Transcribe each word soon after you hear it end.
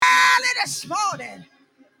this morning.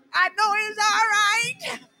 I know he's all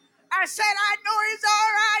right. I said, I know he's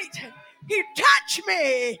all right. He touched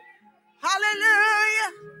me.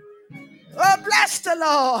 Hallelujah. Oh, bless the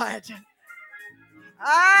Lord.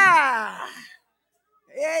 Ah.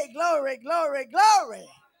 Hey, glory, glory, glory.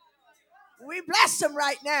 We bless him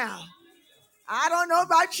right now. I don't know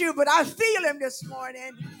about you, but I feel him this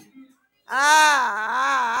morning.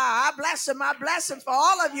 I bless him for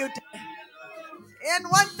all of you. And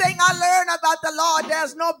one thing I learned about the Lord,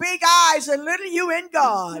 there's no big eyes and little you in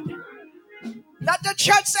God. Let the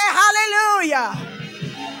church say hallelujah.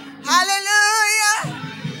 Hallelujah.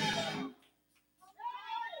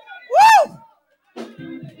 Woo!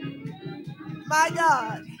 My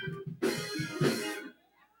God.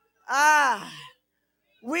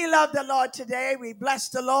 We love the Lord today. We bless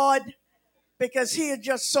the Lord because he is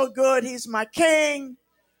just so good. He's my king.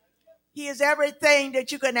 He is everything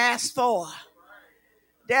that you can ask for.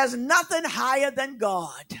 There's nothing higher than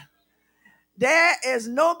God. There is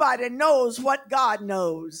nobody knows what God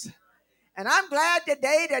knows. And I'm glad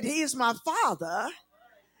today that he's my father.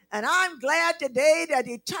 And I'm glad today that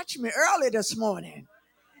he touched me early this morning.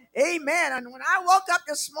 Amen. And when I woke up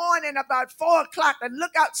this morning about 4 o'clock and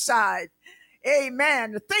look outside,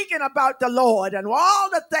 amen, thinking about the Lord and all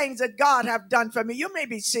the things that God have done for me. You may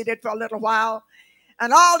be seated for a little while.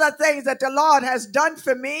 And all the things that the Lord has done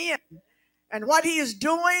for me and what he is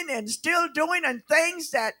doing and still doing and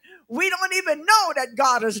things that we don't even know that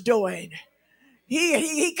God is doing.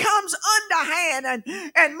 He comes underhand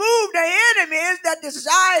and move the enemies that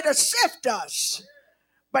desire to sift us.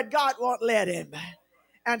 But God won't let him.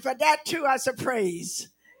 And for that too, I say praise.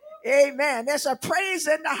 Amen. There's a praise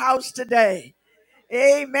in the house today.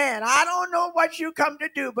 Amen. I don't know what you come to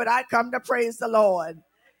do, but I come to praise the Lord.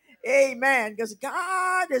 Amen. Because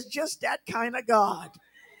God is just that kind of God.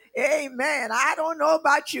 Amen. I don't know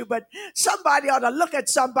about you, but somebody ought to look at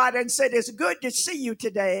somebody and say, it's good to see you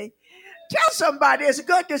today. Tell somebody it's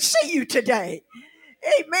good to see you today.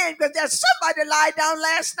 Amen. Because there's somebody lied down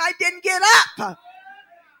last night, didn't get up.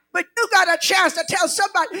 But you got a chance to tell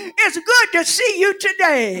somebody it's good to see you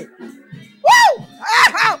today. Woo!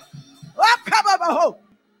 Oh, come on, oh.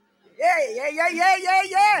 Yeah, yeah, yeah, yeah, yeah,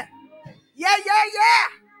 yeah. Yeah, yeah, yeah.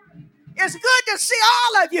 It's good to see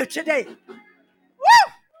all of you today.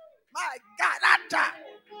 Woo! My God,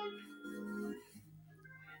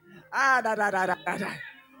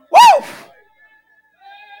 Woo!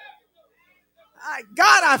 My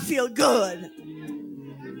God, I feel good.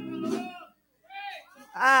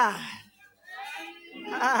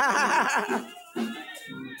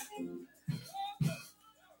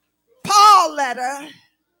 Paul letter,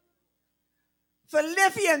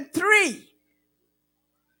 Philippians 3.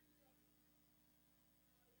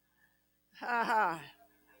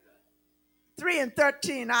 3 and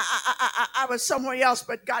 13. I was somewhere else,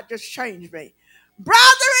 but God just changed me.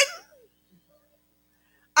 Brethren,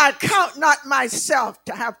 I count not myself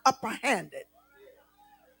to have upper handed.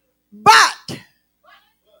 But,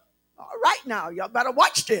 all right now, y'all better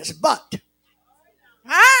watch this. But,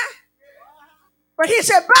 But he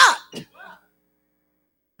said, but,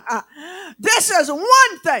 this is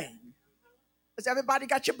one thing. Has everybody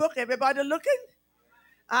got your book? Everybody looking?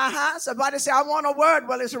 Somebody say, I want a word.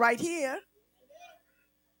 Well, it's right here.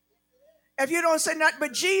 If you don't say nothing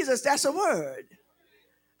but Jesus, that's a word.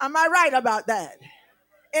 Am I right about that?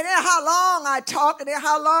 And then how long I talk and then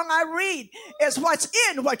how long I read is what's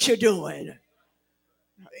in what you're doing.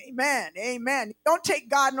 Amen. Amen. Don't take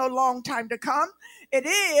God no long time to come. It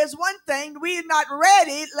is one thing we're not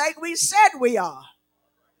ready like we said we are.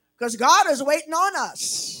 Because God is waiting on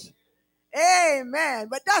us. Amen.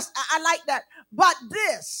 But I like that. But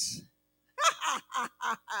this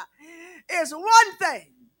is one thing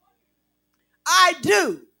I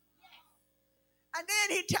do. And then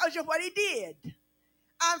he tells you what he did.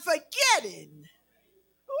 I'm forgetting.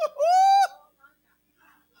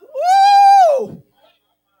 Woo!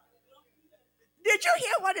 Did you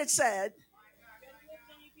hear what it said?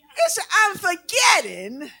 It said, I'm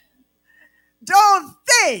forgetting those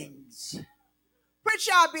things which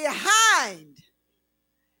are behind,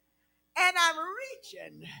 and I'm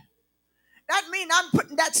reaching. That means I'm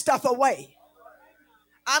putting that stuff away.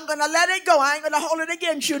 I'm going to let it go. I ain't going to hold it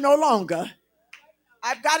against you no longer.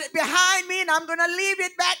 I've got it behind me, and I'm going to leave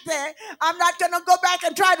it back there. I'm not going to go back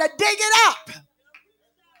and try to dig it up.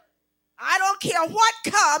 I don't care what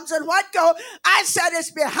comes and what goes. I said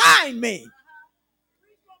it's behind me.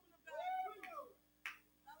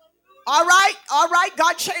 All right.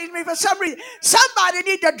 God changed me for some reason. Somebody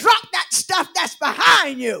need to drop that stuff that's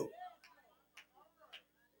behind you.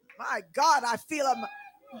 My God, I feel a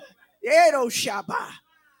Shabbat.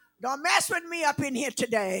 Don't mess with me up in here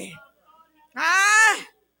today. Huh?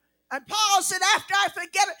 And Paul said, after I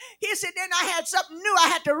forget it, he said, then I had something new. I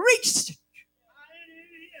had to reach.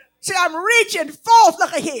 See, I'm reaching forth,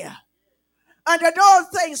 look at here, unto those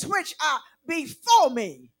things which are before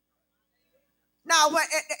me. Now,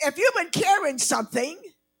 if you've been carrying something,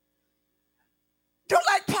 do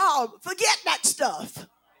like Paul, forget that stuff.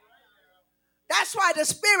 That's why the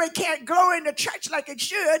Spirit can't grow in the church like it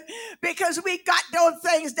should, because we got those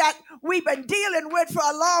things that we've been dealing with for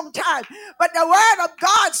a long time. But the Word of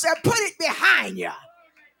God said, put it behind you.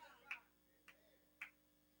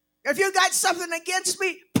 If you got something against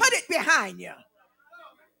me, put it behind you.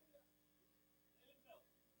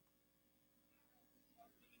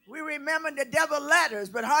 We remember the devil letters,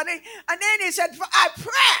 but honey, and then he said, for I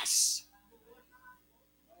press.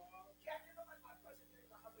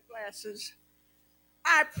 Glasses.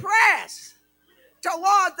 I press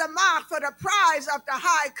toward the mark for the prize of the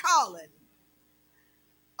high calling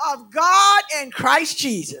of God in Christ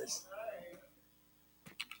Jesus.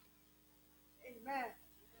 Amen.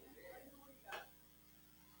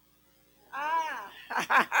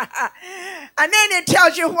 And then it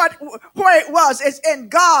tells you where it was. It's in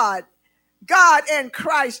God in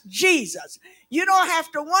Christ Jesus. You don't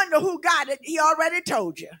have to wonder who got it. He already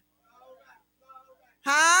told you.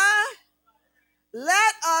 Huh?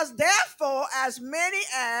 Let us therefore, as many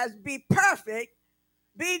as be perfect,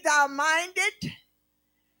 be thou minded,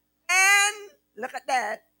 and look at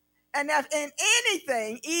that. And if in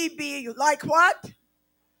anything ye be like what?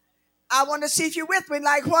 I want to see if you're with me.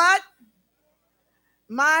 Like what?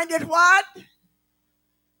 Minded what?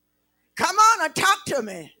 Come on and talk to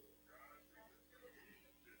me.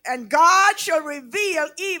 And God shall reveal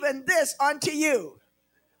even this unto you.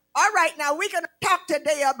 All right, now we're going to talk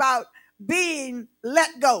today about being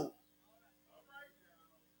let go.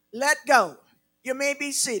 Let go. You may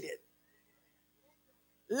be seated.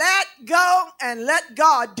 Let go and let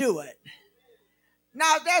God do it.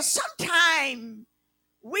 Now, there's sometimes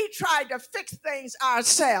we try to fix things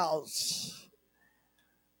ourselves,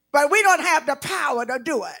 but we don't have the power to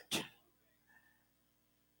do it.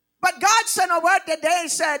 But God sent a word today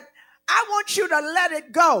and said, I want you to let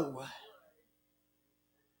it go.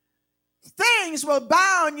 Things will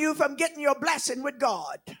bound you from getting your blessing with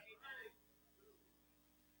God.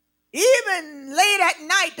 Even late at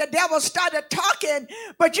night, the devil started talking,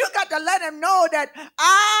 but you got to let him know that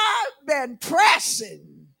I've been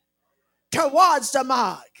pressing towards the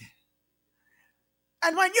mark.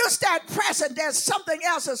 And when you start pressing, there's something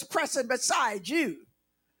else that's pressing beside you.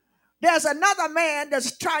 There's another man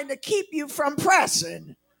that's trying to keep you from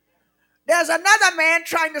pressing. There's another man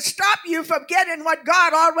trying to stop you from getting what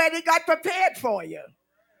God already got prepared for you.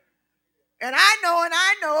 And I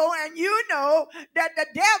know, and you know that the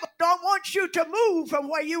devil don't want you to move from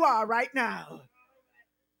where you are right now.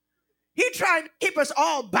 He's trying to keep us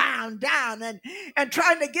all bound down and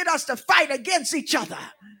trying to get us to fight against each other.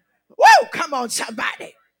 Whoa, come on,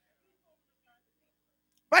 somebody.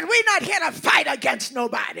 But we're not here to fight against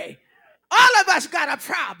nobody. All of us got a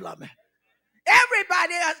problem.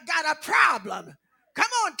 Everybody has got a problem. Come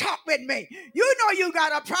on, talk with me. You know you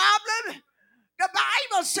got a problem. The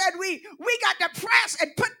Bible said we got to press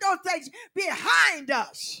and put those things behind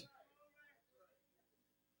us.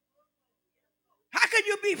 How can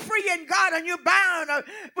you be free in God and you're bound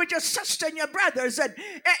with your sister and your brothers and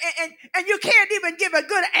you can't even give a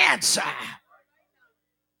good answer?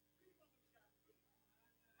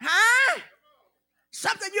 Huh?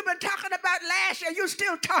 Something you've been talking about last year, you're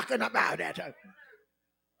still talking about it.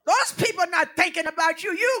 Those people not thinking about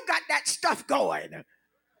you. You got that stuff going.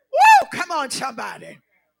 Woo! Come on, somebody.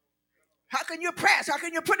 How can you press? How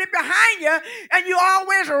can you put it behind you and you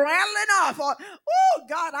always rattling off? Or, oh,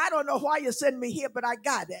 God, I don't know why you send me here, but I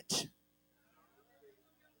got it.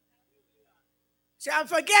 See, I'm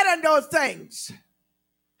forgetting those things.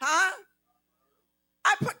 Huh?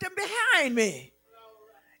 I put them behind me.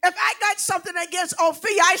 If I got something against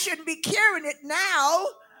Ophi, I shouldn't be carrying it now.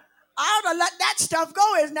 I ought to let that stuff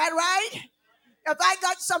go, isn't that right? If I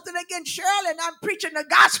got something against Shirley and I'm preaching the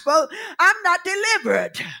gospel, I'm not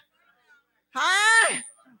delivered. Huh?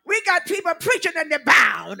 We got people preaching and they're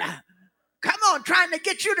bound. Come on, trying to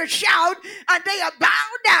get you to shout and they are bound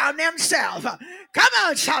down themselves. Come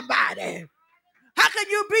on, somebody. How can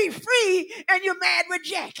you be free and you're mad with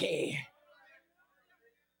Jackie?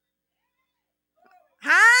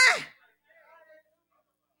 Huh?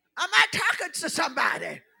 Am I talking to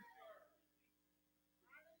somebody?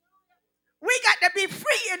 We got to be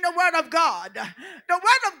free in the Word of God. The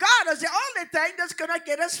Word of God is the only thing that's going to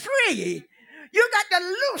get us free. You got to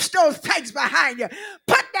loose those things behind you.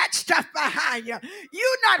 Put that stuff behind you.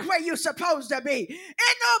 You're not where you're supposed to be.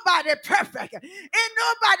 Ain't nobody perfect. Ain't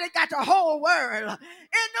nobody got the whole world.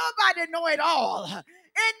 Ain't nobody know it all.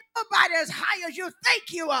 Ain't nobody as high as you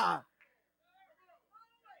think you are.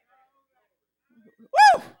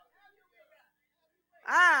 Woo!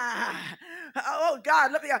 Oh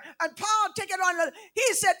God, look here. And Paul take it on.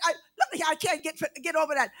 He said, look here, I can't get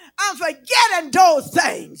over that. I'm forgetting those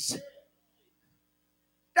things.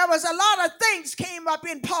 There was a lot of things came up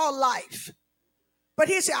in Paul's life. But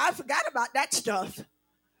he said, I forgot about that stuff.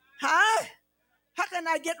 Huh? How can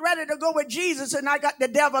I get ready to go with Jesus and I got the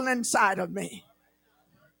devil inside of me?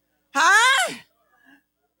 Huh?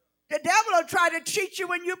 The devil will try to cheat you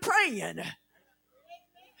when you're praying.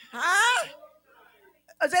 Huh?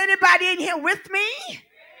 Is anybody in here with me?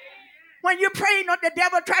 When you're praying, don't the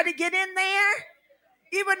devil try to get in there?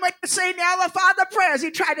 Even when you say the Our Father prayers,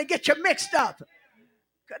 he tried to get you mixed up.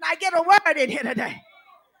 Can I get a word in here today?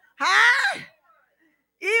 Huh?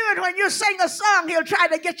 Even when you sing a song, he'll try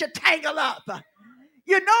to get you tangled up.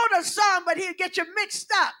 You know the song, but he'll get you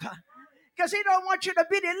mixed up because he don't want you to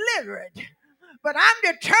be delivered. But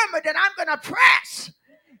I'm determined that I'm going to press.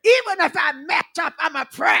 Even if I mess up, I'm going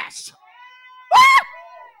to press. Woo!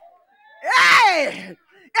 Hey,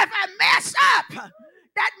 if I mess up,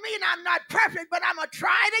 that means I'm not perfect, but I'm going to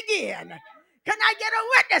try it again. Can I get a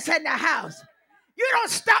witness in the house? You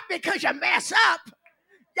don't stop because you mess up.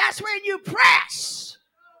 That's when you press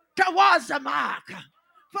towards the mark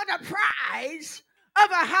for the prize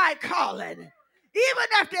of a high calling. Even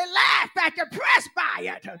if they laugh at you, press by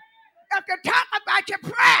it. If they talk about you,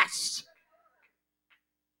 press.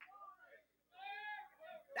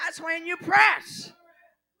 That's when you press.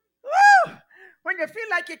 Woo! When you feel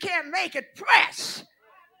like you can't make it, press.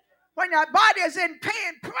 When your body is in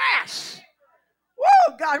pain, press.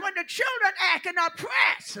 Woo, God, when the children acting up,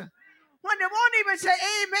 press. When they won't even say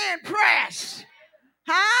amen, press.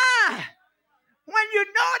 Huh? When you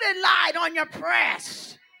know they lied on your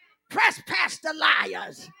press past the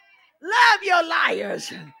liars. Love your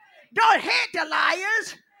liars. Don't hate the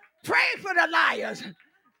liars. Pray for the liars.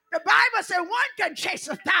 The Bible says one can chase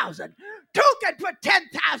 1,000. Two can put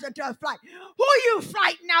 10,000 to a flight. Who are you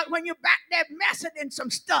fighting out when you're back there messing in some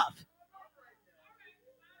stuff?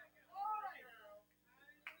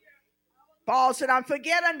 Paul said, I'm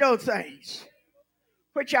forgetting those things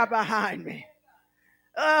which are behind me.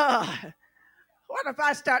 What if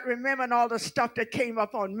I start remembering all the stuff that came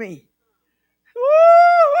up on me?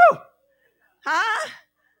 Woo! Huh?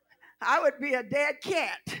 I would be a dead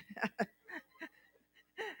cat.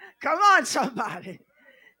 Come on, somebody.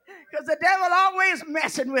 Because the devil always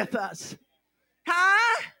messing with us.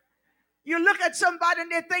 Huh? You look at somebody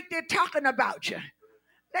and they think they're talking about you.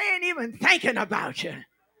 They ain't even thinking about you.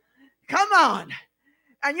 Come on.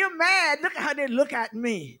 And you're mad. Look at how they look at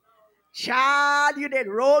me. Child, you did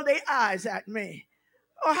roll their eyes at me.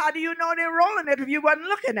 Oh, how do you know they're rolling it if you wasn't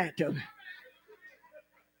looking at them?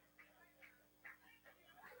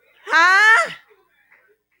 Huh?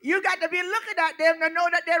 You got to be looking at them to know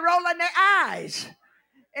that they're rolling their eyes.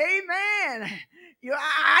 Amen.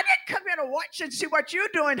 I didn't come here to watch and see what you're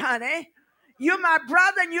doing, honey. You're my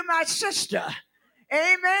brother and you're my sister.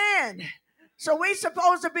 Amen. So we're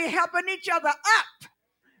supposed to be helping each other up,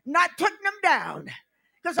 not putting them down.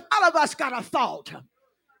 Because all of us got a fault.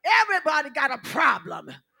 Everybody got a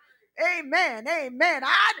problem. Amen. Amen.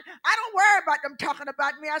 I don't worry about them talking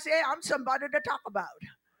about me. I say, hey, I'm somebody to talk about.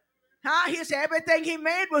 Huh? He said everything he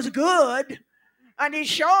made was good. And he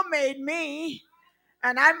sure made me.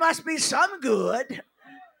 And I must be some good.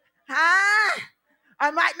 Huh?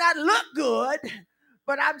 I might not look good,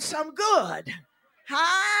 but I'm some good.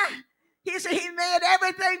 Huh? He said he made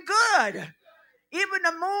everything good. Even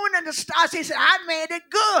the moon and the stars, he said, I made it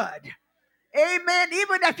good. Amen.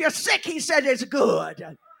 Even if you're sick, he said it's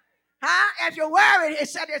good. Huh? If you're worried, he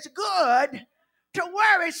said it's good to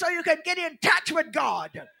worry so you can get in touch with God.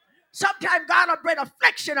 Sometimes God will bring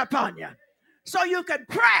affliction upon you so you can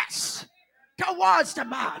press towards the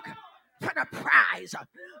mark for the prize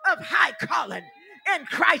of high calling in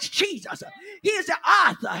Christ Jesus. He's the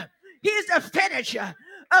author. He's the finisher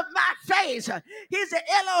of my faith. He's the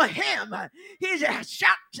Elohim. He's the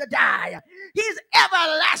Shaddai. He's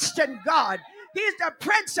everlasting God. He's the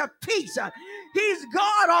Prince of Peace. He's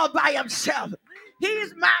God all by himself.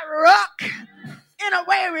 He's my rock in a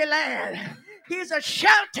weary land. He's a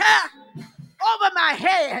shelter over my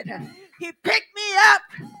head. He picked me up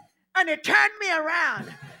and he turned me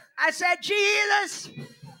around. I said, Jesus,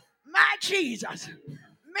 my Jesus,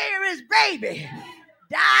 Mary's baby,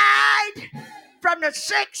 died from the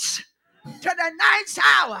 6th to the 9th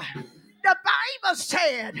hour. The The Bible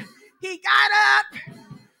said he got up,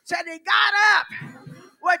 said he got up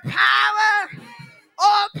with power,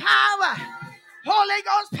 all power, Holy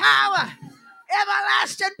Ghost power,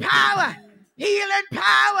 everlasting power, healing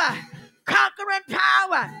power, conquering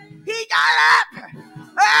power. He got up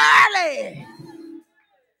early.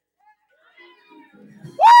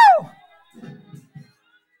 Woo!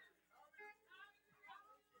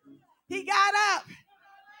 He got up.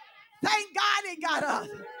 Thank God he got up.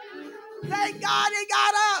 Thank God he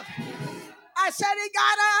got up. I said he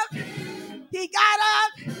got up. He got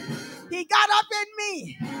up. He got up in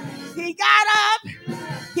me. He got up.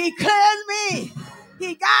 He cleansed me.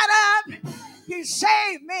 He got up. He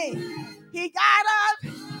saved me. He got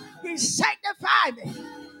up. He sanctified me.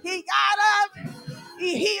 He got up.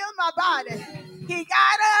 He healed my body. He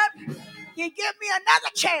got up. He gave me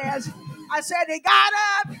another chance. I said he got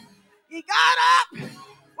up. He got up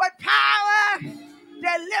with power,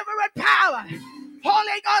 delivering power,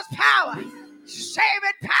 Holy Ghost power,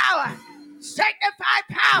 saving power, sanctified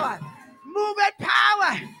power, moving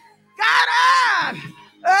power. Got up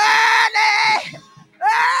early,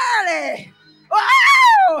 early,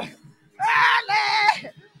 oh, early.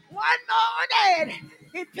 One morning,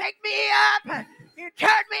 he picked me up, he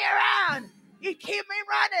turned me around, he kept me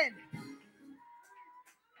running.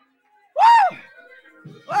 Woo!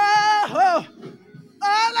 Oh,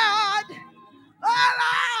 oh Lord, oh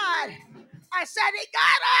Lord. I said he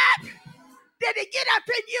got up. Did he get up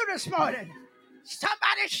in you this morning?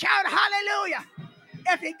 Somebody shout hallelujah.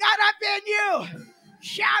 If he got up in you,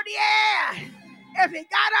 shout yeah. If he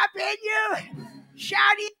got up in you,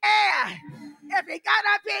 shout yeah. If he got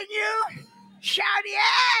up in you, shout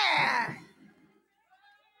yeah.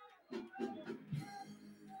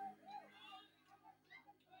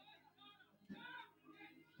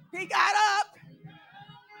 He got up.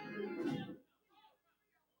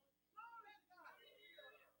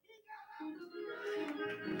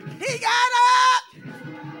 He got up.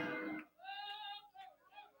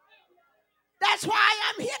 That's why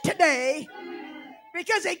I'm here today,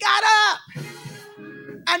 because he got up.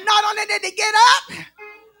 And not only did he get up,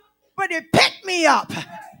 but he picked me up.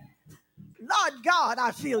 Lord God,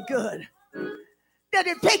 I feel good. Did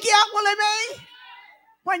he pick you up, Willie Mae?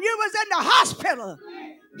 When you was in the hospital,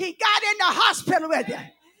 he got in the hospital with you.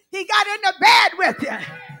 He got in the bed with you.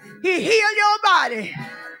 He healed your body.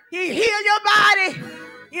 He healed your body.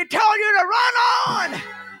 He told you to run on.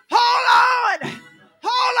 Hold on.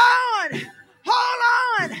 Hold on. Hold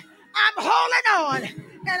on. I'm holding on.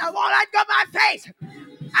 And I won't let go of my faith.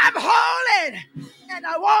 I'm holding. And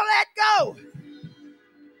I won't let go.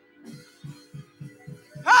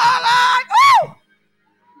 Hold on. Woo!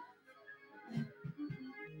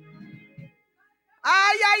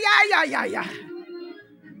 Yeah.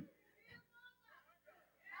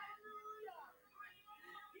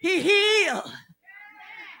 He healed.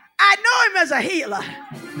 I know him as a healer.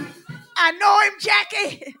 I know him,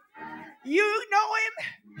 Jackie. You know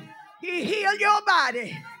him. He healed your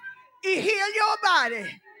body. He healed your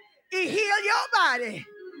body. He healed your body.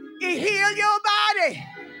 He healed your body.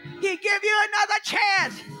 He give you another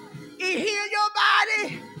chance. He healed your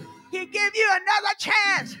body. He give you another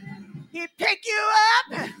chance. He pick you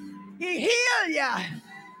up. He heal you.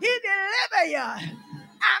 He deliver you.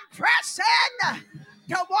 I'm pressing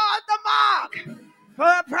toward the mark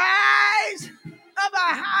for the prize of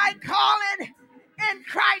a high calling in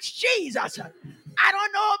Christ Jesus. I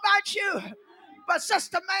don't know about you, but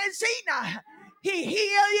Sister Mazina, he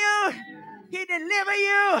heal you. He deliver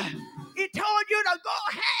you. He told you to go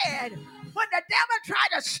ahead. When the devil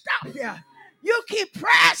tried to stop you, you keep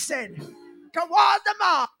pressing toward the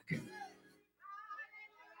mark.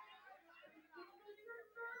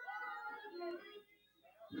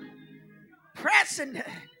 Pressing.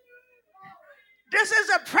 This is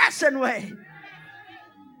a pressing way.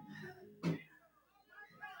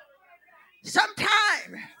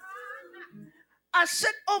 Sometime I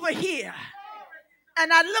sit over here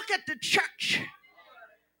and I look at the church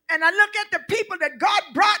and I look at the people that God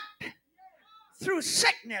brought through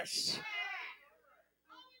sickness.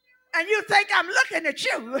 And you think I'm looking at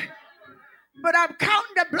you, but I'm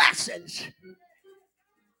counting the blessings.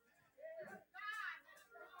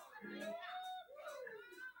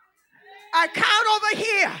 I count over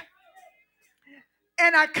here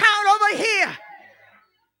and I count over here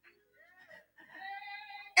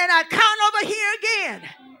and I count over here again.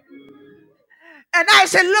 And I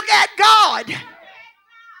said, look at God.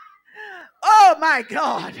 Oh my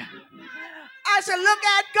God. I said, look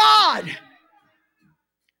at God.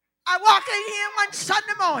 I walked in here one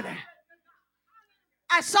Sunday morning.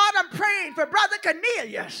 I saw them praying for Brother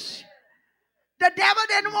Cornelius. The devil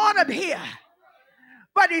didn't want him here,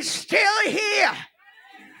 but he's still here.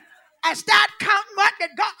 I start counting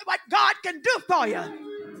what God can do for you.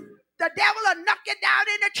 The devil will knock you down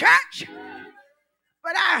in the church.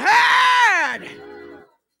 But I heard,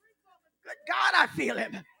 good God, I feel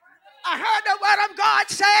him. I heard the word of God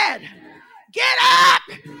said, get up.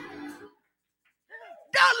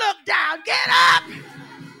 Don't look down. Get up.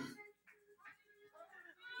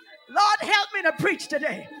 Lord, help me to preach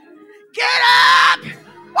today. Get up.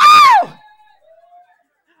 Woo!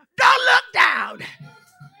 Don't look down.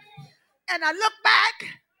 And I look back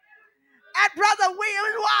at Brother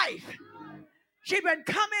William's wife. She been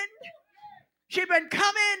coming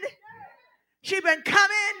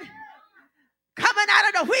out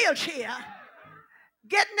of the wheelchair,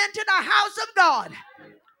 getting into the house of God.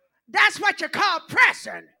 That's what you call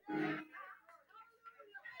pressing.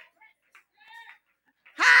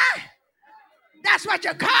 Huh? That's what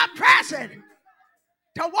you call pressing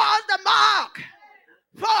towards the mark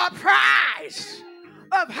for a prize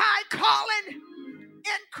of high calling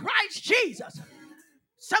in Christ Jesus.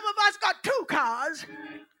 Some of us got 2 cars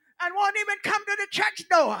and won't even come to the church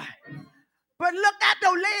door. But look at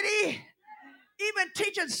the lady even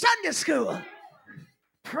teaching Sunday school.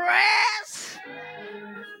 Press,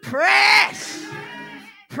 press,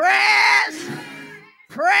 press,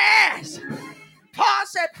 press. Paul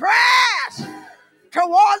said press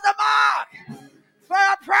towards the mark for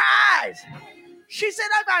a prize. She said,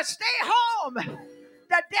 if I stay home,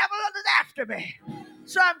 the devil is after me.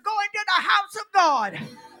 So I'm going to the house of God.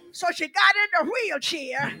 So she got in the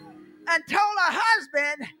wheelchair and told her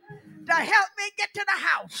husband to help me get to the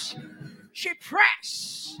house. She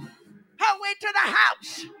pressed her way to the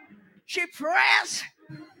house. She pressed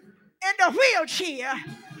in the wheelchair.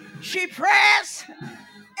 She pressed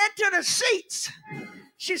into the seats.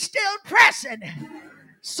 She's still pressing.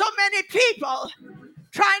 So many people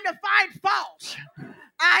trying to find faults.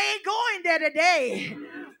 I ain't going there today.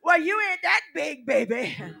 Well, you ain't that big,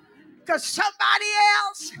 baby. Because somebody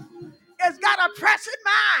else has got a pressing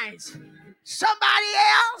mind. Somebody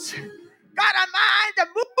else got a mind to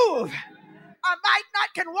move. I might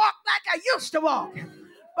not can walk like I used to walk,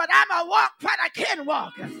 but I'm a walk what I can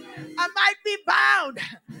walk. I might be bound,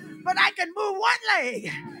 but I can move one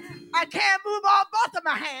leg. I can't move all both of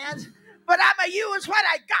my hands, but I'm going to use what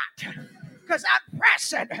I got because I'm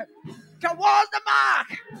pressing towards the mark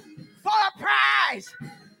for a prize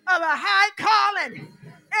of a high calling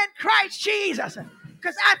in Christ Jesus.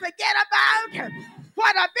 Because I forget about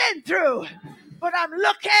what I've been through, but I'm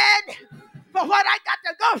looking for what I got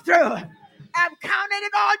to go through. I'm counting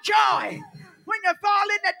it all joy when you fall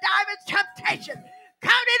into diverse temptation.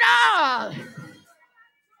 Count it all.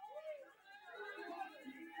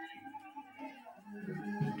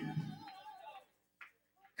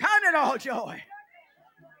 Count it all joy.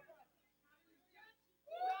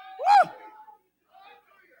 Woo!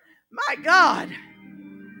 My God.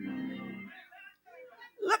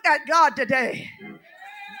 Look at God today.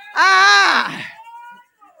 I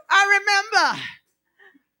remember.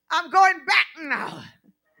 I'm going back now.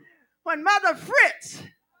 When Mother Fritz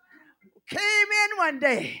came in one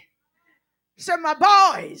day, said, my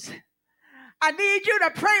boys, I need you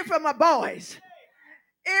to pray for my boys.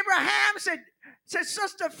 Abraham said,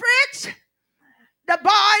 Sister Fritz, the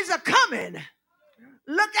boys are coming.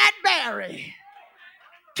 Look at Barry,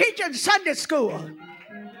 teaching Sunday school.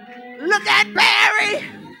 Look at Barry.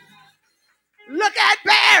 Look at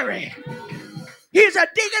Barry. He's a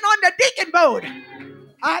deacon on the deacon boat.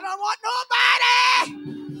 I don't want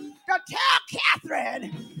nobody to tell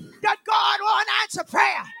Catherine that God won't answer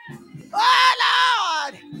prayer.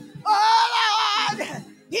 Oh, Lord,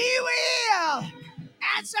 He will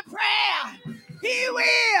answer prayer. He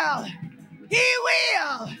will. He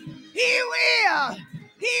will. He will.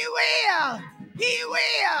 He will. He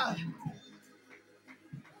will.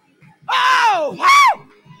 Oh, woo!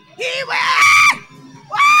 He will.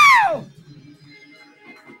 Woo!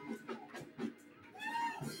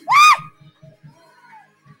 Woo!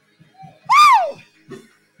 Woo!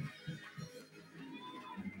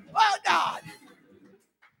 Oh, God.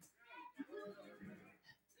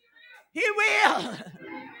 He will.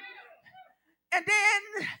 And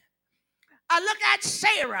then I look at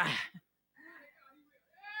Sarah.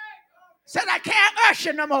 Said, I can't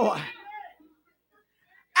usher no more.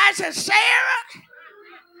 I said, Sarah,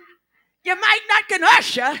 you might not can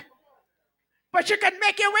usher, but you can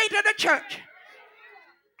make your way to the church.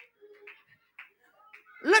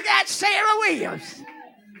 Look at Sarah Williams.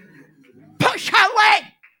 Push her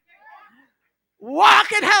way.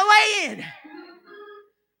 Walking her way in.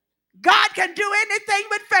 God can do anything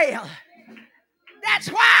but fail. That's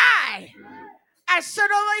why I sit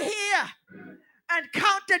over here and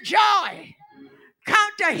count the joy,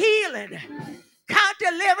 count the healing, count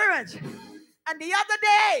deliverance. And the other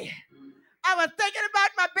day, I was thinking about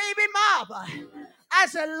my baby Marva. I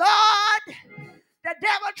said, Lord, the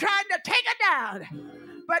devil trying to take her down,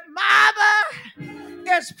 but Marva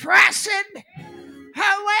is pressing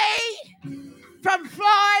her way from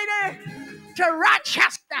Florida to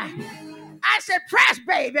Rochester. I said, press,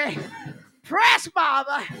 baby. Press,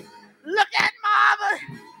 Marva. Look at Marva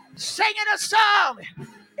singing a song.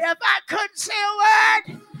 If I couldn't say a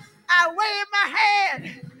word, I wave my hand.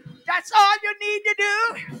 That's all you need to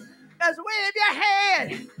do is wave your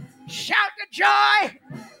hand. Shout the joy.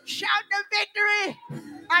 Shout the victory.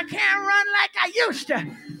 I can't run like I used to,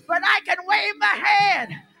 but I can wave my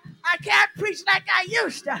hand. I can't preach like I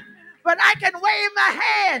used to, but I can wave my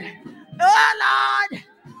hand. Oh, Lord.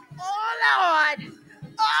 Oh, Lord.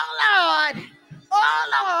 Oh, Lord. Oh,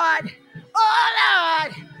 Lord. Oh,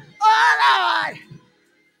 Lord. Oh, Lord.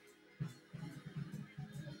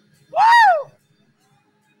 Woo!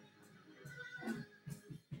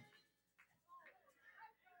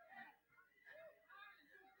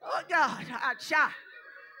 Oh, God. I shot.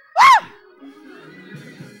 Woo!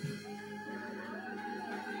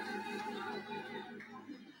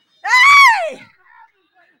 Hey!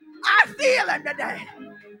 I feel him today.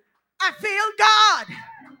 I feel God.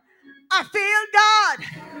 I feel God.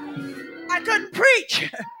 I couldn't preach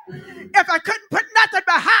if I couldn't put nothing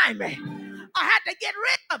behind me. I had to get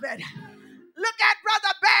rid of it. Look at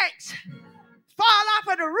Brother Banks fall off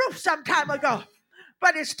of the roof some time ago,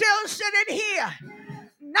 but he's still sitting here,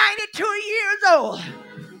 92 years old.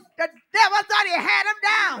 The devil thought he had him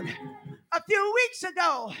down. A few weeks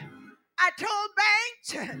ago, I told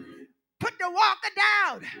Banks, put the walker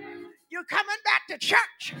down. You're coming back to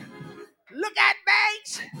church. Look at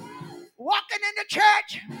Banks walking in the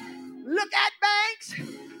church. Look at Banks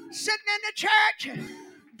sitting in the church.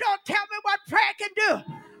 Don't tell me what prayer can do.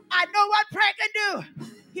 I know what prayer can do.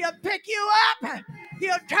 He'll pick you up.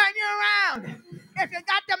 He'll turn you around. If you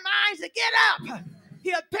got the minds to get up,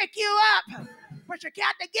 he'll pick you up. But you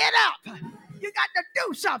got to get up. You got to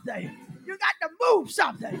do something. You got to move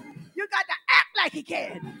something. You got to act like he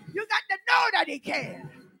can. You got to know that he can.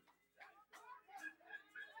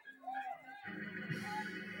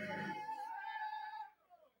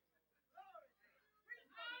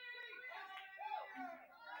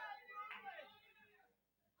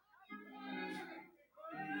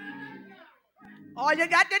 All you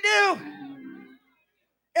got to do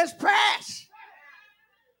is press.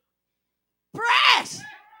 Press.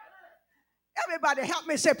 Everybody help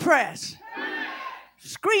me say press.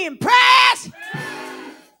 Scream press.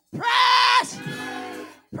 Press.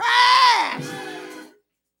 Press.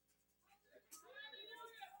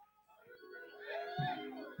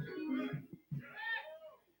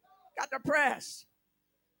 Got to press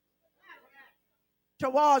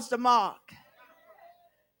towards the mark.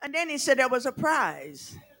 And then he said there was a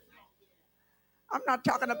prize. I'm not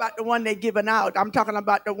talking about the one they're giving out. I'm talking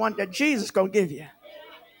about the one that Jesus is going to give you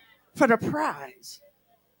for the prize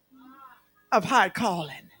of high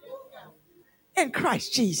calling in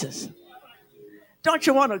Christ Jesus. Don't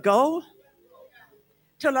you want to go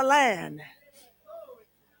to the land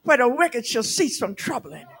where the wicked shall cease from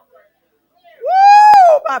troubling?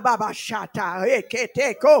 Woo! Where the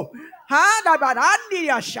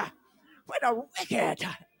wicked,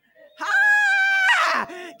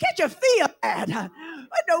 can't you feel that?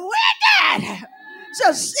 When the wicked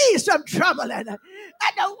shall cease from troubling, and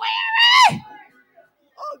the weary,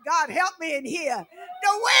 oh God, help me in here. The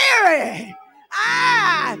weary,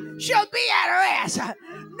 shall be at rest. No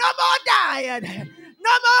more dying,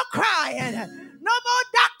 no more crying, no more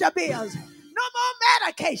doctor bills, no more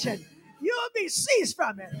medication. You'll be ceased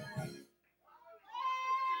from it.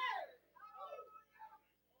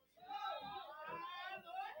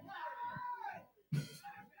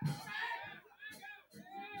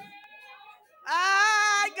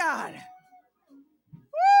 God.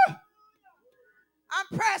 Woo! I'm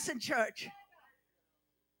pressing, church.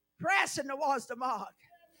 Pressing towards the mark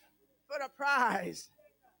for the prize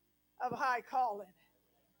of high calling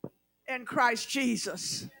in Christ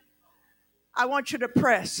Jesus. I want you to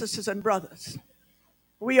press, sisters and brothers.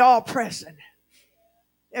 We all pressing.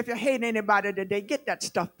 If you hate anybody today, get that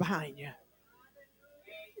stuff behind you.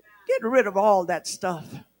 Get rid of all that stuff.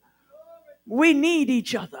 We need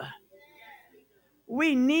each other.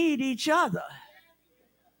 We need each other.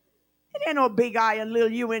 It ain't no big I and little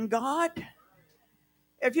you in God.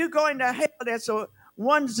 If you're going to hell, there's a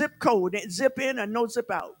one zip code, zip in and no zip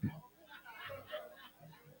out.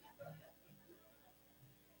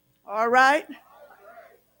 All right?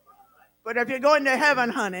 But if you're going to heaven,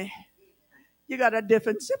 honey, you got a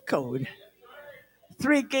different zip code.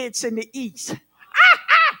 3 gates in the east,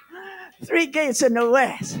 3 gates in the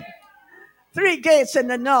west, 3 gates in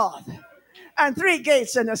the north, and 3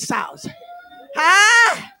 gates in the south.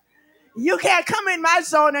 Huh? You can't come in my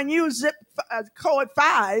zone and use zip code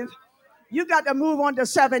 5. You got to move on to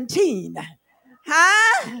 17.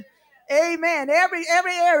 Huh? Amen. Every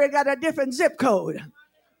area got a different zip code.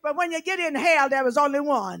 But when you get in hell, there was only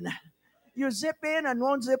one. You zip in and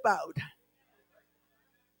won't zip out.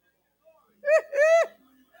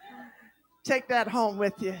 Take that home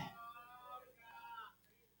with you.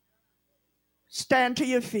 Stand to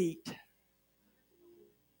your feet.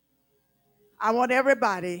 I want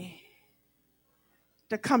everybody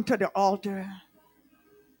to come to the altar,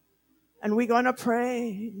 and we're going to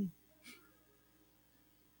pray.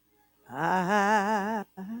 I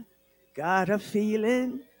got a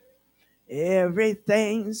feeling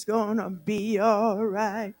everything's going to be all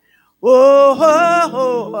right. Oh, oh,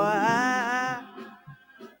 oh, Lord.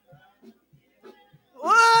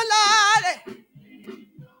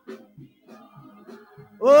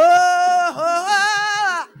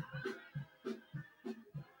 Oh,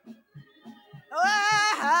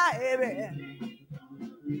 amen.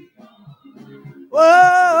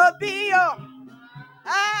 Oh, be your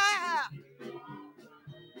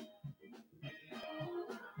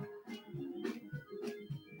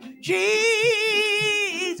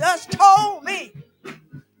Jesus told me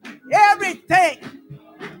everything.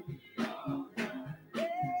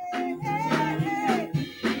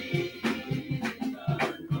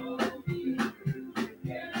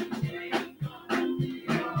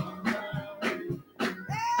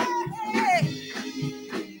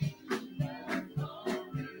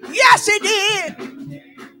 Yes, he did.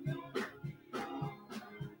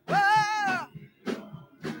 Oh,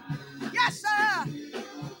 yes, sir.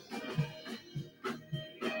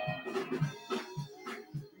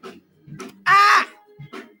 I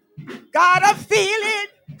got a feeling.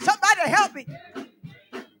 Somebody help me.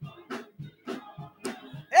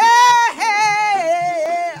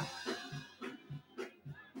 Hey,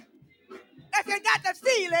 if you got the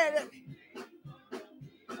feeling.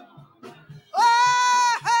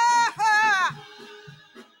 Oh,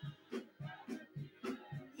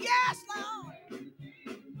 yes, Lord.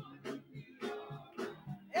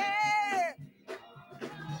 Hey,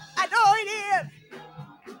 I know it is.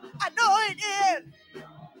 I know it is.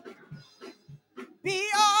 Be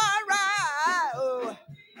all right. Oh,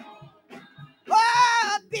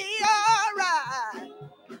 oh, be all right.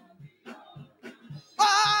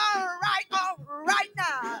 All right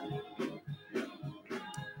now.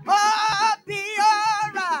 Oh, be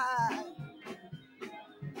all right.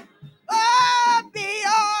 Oh, be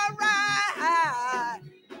all right.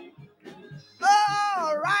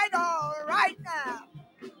 All right now.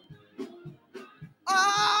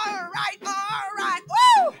 All right.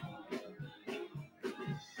 Woo!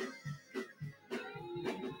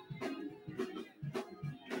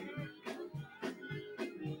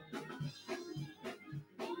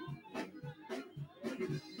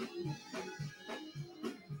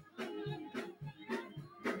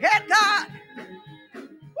 Hit God.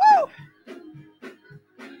 Woo!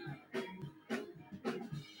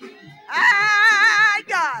 I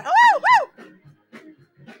God. Woo, woo.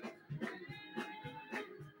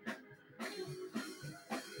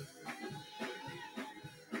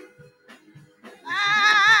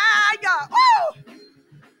 I God. Woo!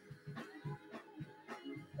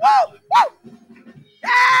 Woo! Woo!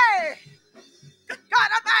 Hey! Good God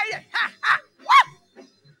Almighty! Ha ha! Woo!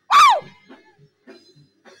 Woo!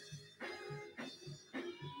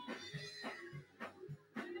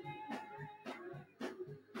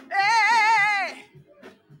 Hey!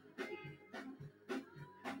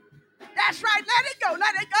 That's right. Let it go.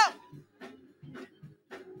 Let it go.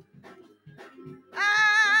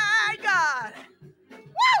 I God.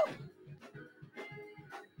 Woo!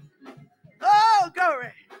 Oh,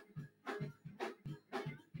 glory.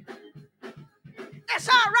 It's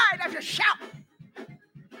all right if you shout.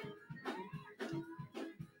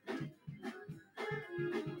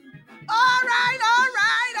 All right, all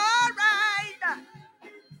right, all right.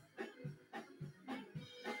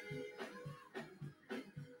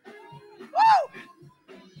 Woo!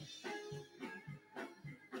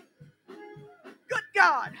 Good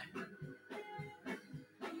God.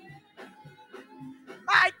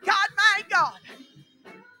 My God, my God.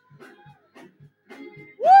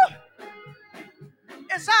 Woo!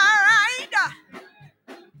 It's all right.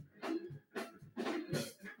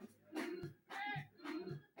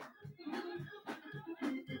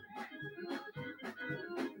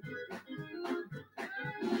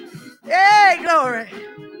 glory.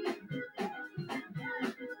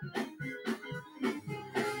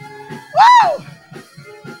 Woo!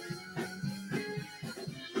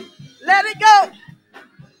 Let it go.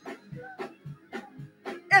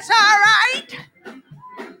 It's all right.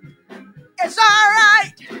 It's all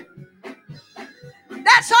right.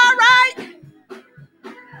 That's all right.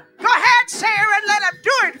 Go ahead, Sarah, and let him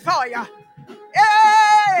do it for you.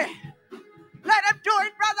 Hey, let him do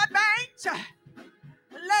it, Brother Banks.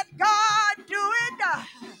 Let God do it.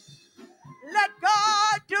 Let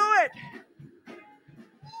God do it.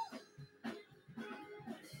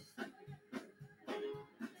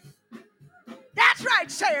 That's right,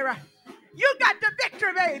 Sarah. You got the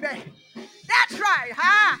victory, baby. That's right.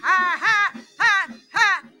 Ha, ha, ha, ha,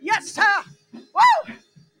 ha. Yes, sir. Woo!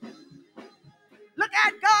 Look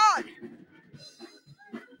at God.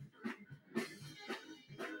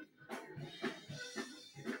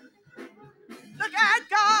 Look at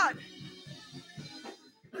God.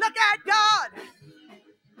 Look at God.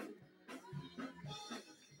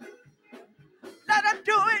 Let him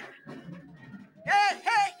do it. Hey,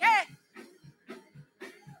 hey, hey.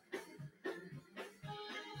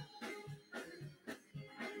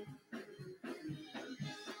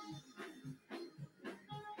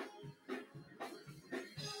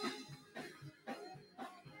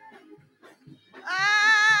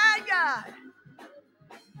 Ah, God.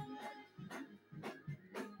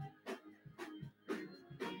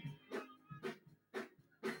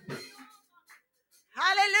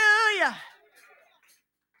 Hallelujah.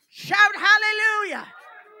 Shout hallelujah.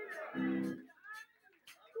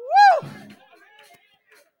 Woo!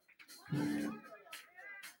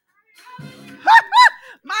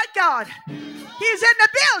 My God. He's in the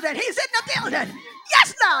building. He's in the building.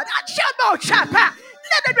 Yes, Lord. Achamo chapa.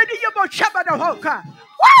 Let me do your chapa the hoka.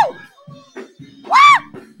 Woo! Woo!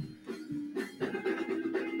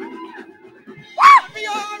 Woo! Be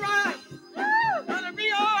all right. Gonna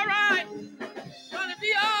be all right. Gonna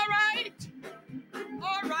be all right.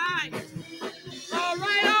 All right. All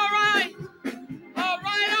right. All right. All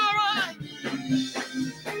right. All right.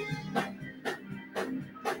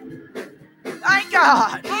 Thank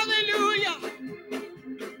God. Hallelujah.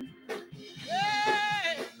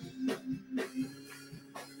 Hey.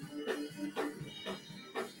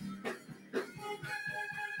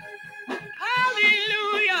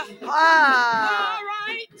 Hallelujah. Ah. All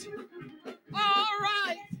right. All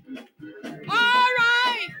right. All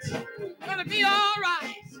right. Gonna be all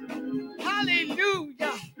right.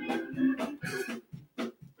 Hallelujah.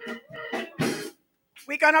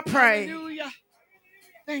 We're going to pray. Hallelujah.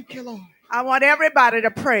 Thank you, Lord. I want everybody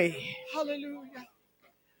to pray. Hallelujah.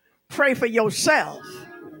 Pray for yourself.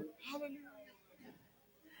 Hallelujah.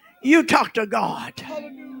 You talk to God.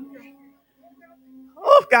 Hallelujah.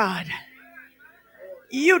 Oh, God.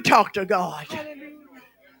 You talk to God. Hallelujah.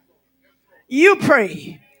 You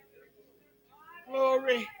pray.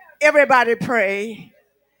 Glory. Everybody pray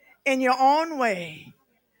in your own way.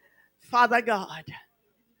 Father God.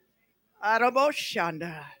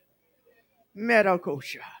 Araboshanda.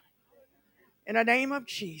 Medokosha. In the name of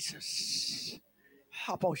Jesus.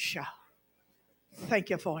 Habosha. Thank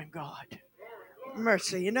you for him, God.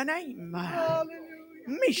 Mercy in the name. Hallelujah.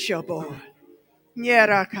 Mishabo.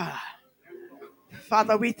 Nyeraka.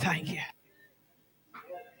 Father, we thank you.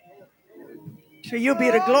 So you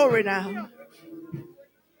be the glory now.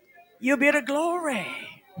 You be the glory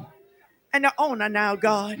and the honor now,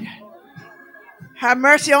 God. Have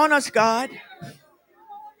mercy on us, God.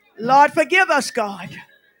 Lord, forgive us, God,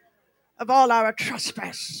 of all our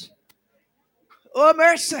trespass. Oh,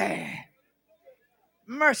 mercy.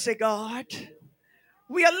 Mercy, God.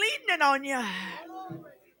 We are leaning on you.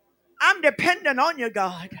 I'm dependent on you,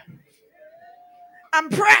 God. I'm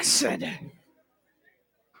pressing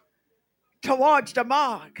towards the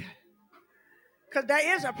mark because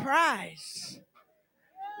there is a prize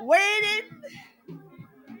waiting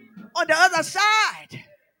on the other side.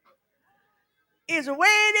 Is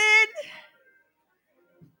waiting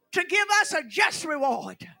to give us a just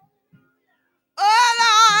reward.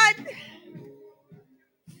 Oh, Lord.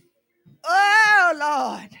 Oh,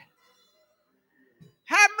 Lord.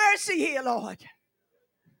 Have mercy here, Lord.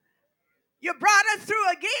 You brought us through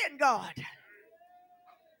again, God.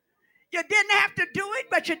 You didn't have to do it,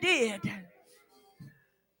 but you did.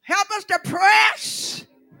 Help us to press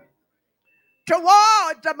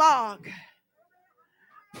towards the mark.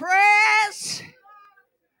 Press.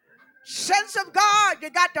 Sense of God, you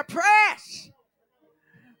got to press.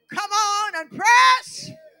 Come on and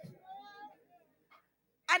press.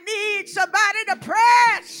 I need somebody to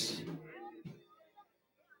press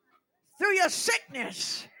through your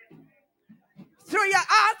sickness, through your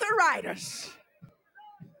arthritis,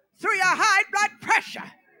 through your high blood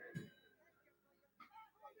pressure,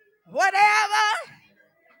 whatever,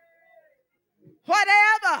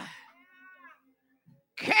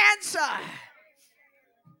 cancer,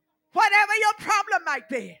 whatever your problem might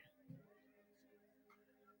be.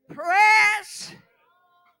 Press.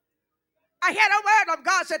 I hear the word of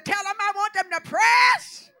God said, tell them I want them to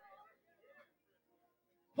press.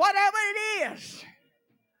 Whatever it is,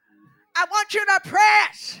 I want you to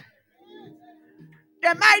press.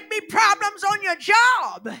 There might be problems on your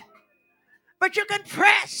job, but you can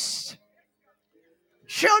press.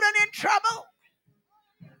 Children in trouble,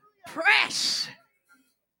 press.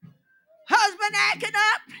 Husband acting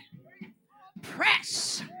up,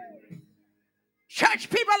 press. Church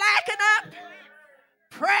people acting up,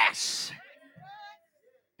 press.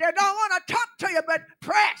 They don't want to talk to you, but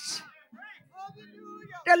press.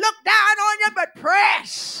 They look down on you, but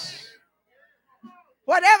press.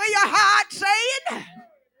 Whatever your heart's saying,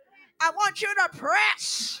 I want you to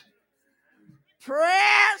press.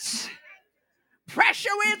 Press. Press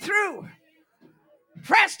your way through.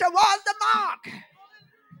 Press towards the mark.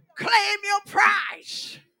 Claim your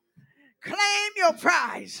prize. Claim your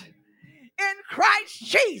prize in Christ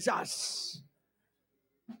Jesus.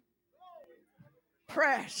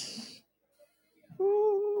 Press.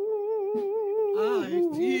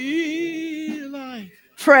 I feel like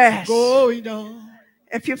press. going on.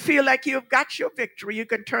 If you feel like you've got your victory, you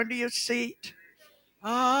can turn to your seat.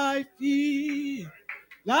 I feel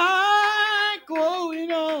like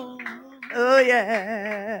going on. Oh,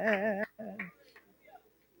 yeah.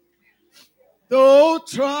 Though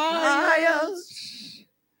trials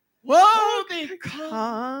will be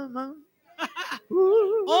come Come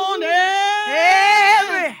on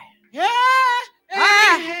every hand.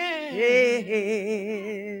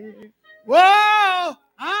 Whoa,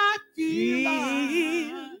 I feel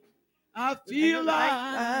like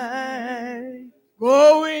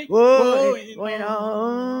going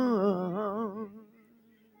on.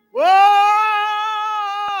 Whoa,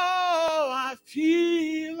 I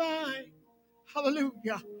feel like,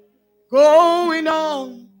 hallelujah, going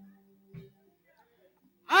on.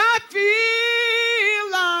 I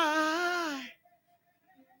feel like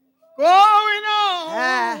going on.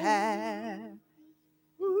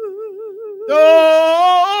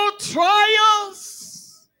 Though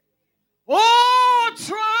trials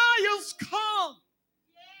come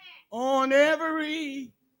on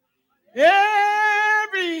every hand.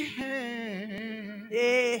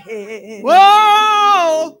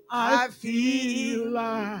 Whoa, I feel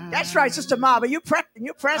like. That's right, Sister Marva. You're pressing,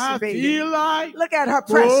 I baby. feel like Look at her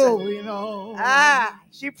pressing. going on.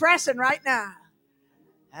 She's pressing right now.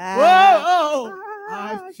 Whoa,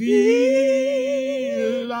 I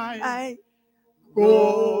feel like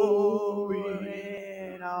going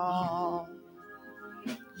on.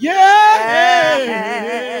 Yeah,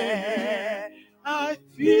 I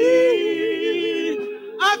feel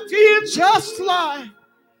just like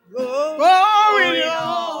going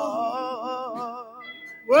on.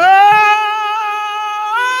 Well,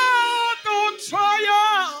 don't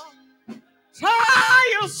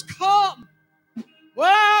trials come.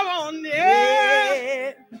 Well, on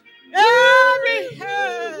every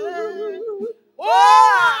hand.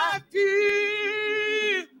 Oh, I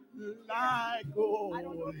feel like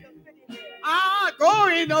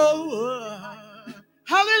going over.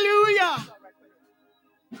 Hallelujah.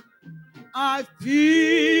 I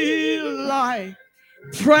feel like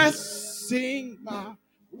pressing my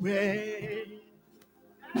way.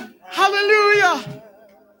 Hallelujah.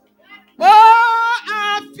 Oh,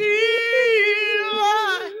 I feel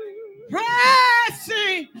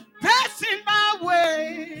like pressing my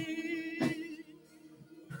way.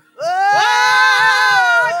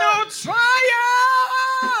 Oh, don't try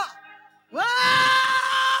it. Wow.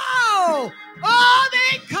 Oh,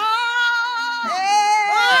 they come.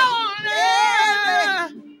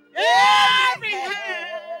 Every hand.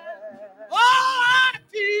 Oh,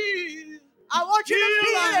 I want you to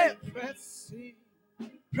feel it.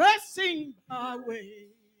 Pressing my way.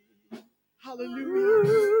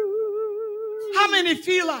 Hallelujah. How many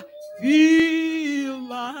feel like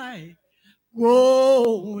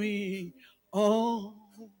going on?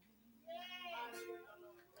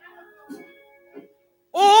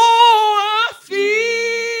 Oh, I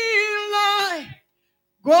feel like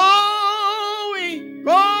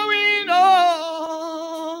going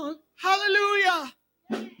on. Hallelujah.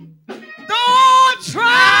 Don't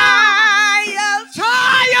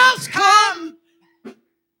trials come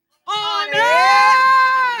on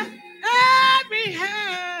every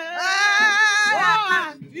hand. Oh,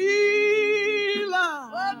 I feel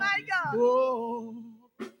like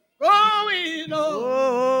going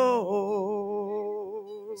on.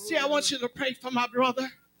 want you to pray for my brother,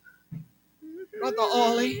 Brother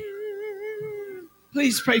Ollie.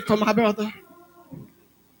 Please pray for my brother.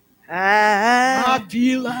 I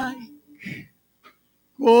feel like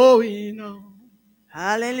going on.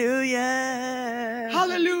 Hallelujah.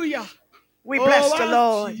 Hallelujah. We bless the I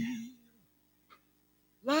Lord. feel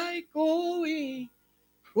like going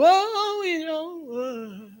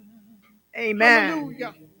on. Amen.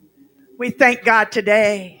 Hallelujah. We thank God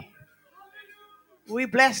today. We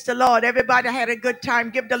bless the Lord. Everybody had a good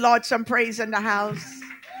time. Give the Lord some praise in the house.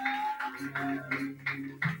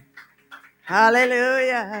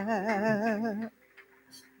 Hallelujah.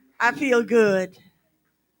 I feel good.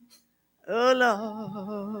 Oh,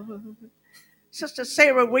 Lord. Sister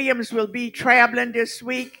Sarah Williams will be traveling this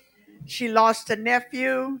week. She lost a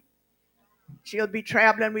nephew. She'll be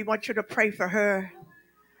traveling. We want you to pray for her.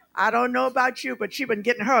 I don't know about you, but she's been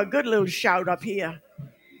getting her a good little shout up here.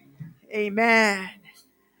 Amen.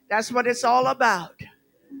 That's what it's all about.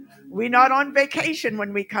 We're not on vacation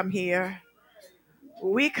when we come here.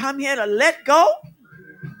 We come here to let go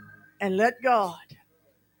and let God.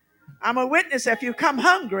 I'm a witness if you come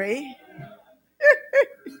hungry.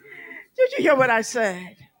 Did you hear what I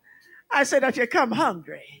said? I said if you come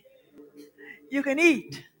hungry, you can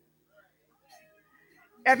eat.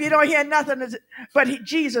 If you don't hear nothing but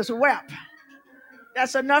Jesus wept,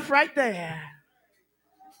 that's enough right there.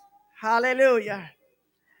 Hallelujah.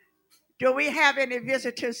 Do we have any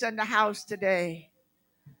visitors in the house today?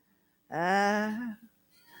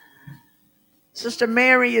 Sister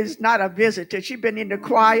Mary is not a visitor. She's been in the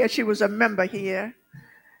choir. She was a member here.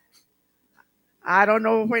 I don't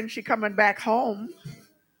know when she's coming back home.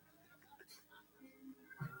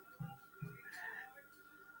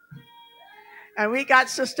 And we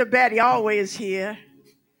got Sister Betty always here.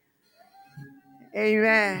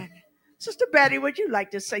 Amen. Sister Betty, would you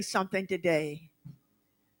like to say something today?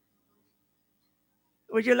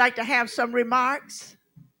 Would you like to have some remarks?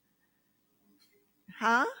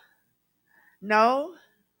 Huh? No?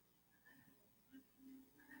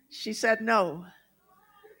 She said no.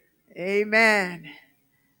 Amen.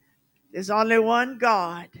 There's only one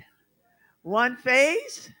God, one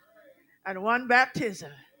faith, and one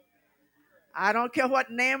baptism. I don't care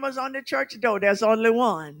what name was on the church door, there's only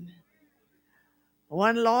one.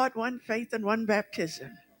 One Lord, one faith, and one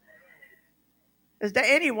baptism. Is there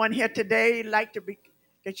anyone here today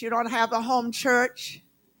that you don't have a home church?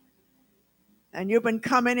 And you've been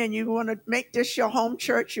coming and you want to make this your home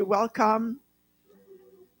church, you're welcome.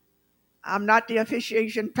 I'm not the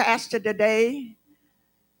officiation pastor today.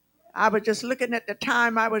 I was just looking at the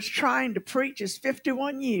time I was trying to preach. It's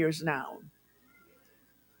 51 years now.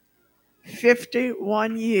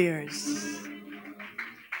 51 years.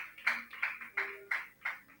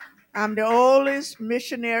 I'm the oldest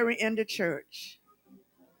missionary in the church.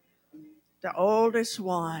 The oldest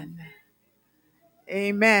one.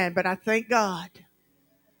 Amen. But I thank God.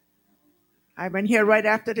 I've been here right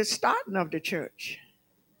after the starting of the church.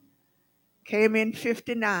 Came in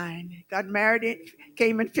 59.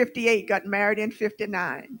 Came in 58. Got married in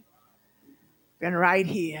 59. Been right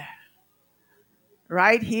here.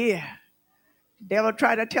 Right here. The devil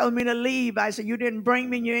tried to tell me to leave. I said, you didn't bring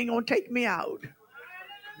me, you ain't going to take me out.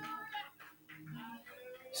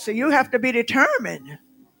 So you have to be determined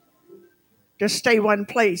to stay one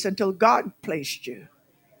place until God placed you.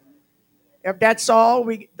 If that's all,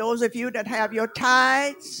 those of you that have your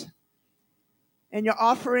tithes and your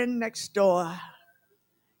offering next door,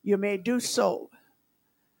 you may do so.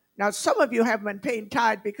 Now, some of you haven't been paying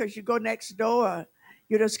tithe because you go next door.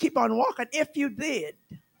 You just keep on walking. If you did,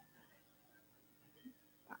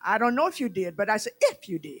 I don't know if you did, but I said if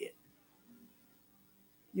you did,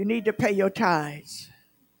 you need to pay your tithes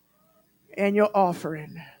and your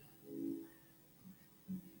offering.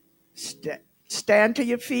 Stand to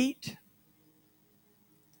your feet.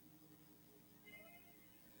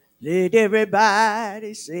 Let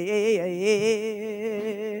everybody say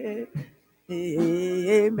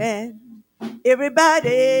amen. Everybody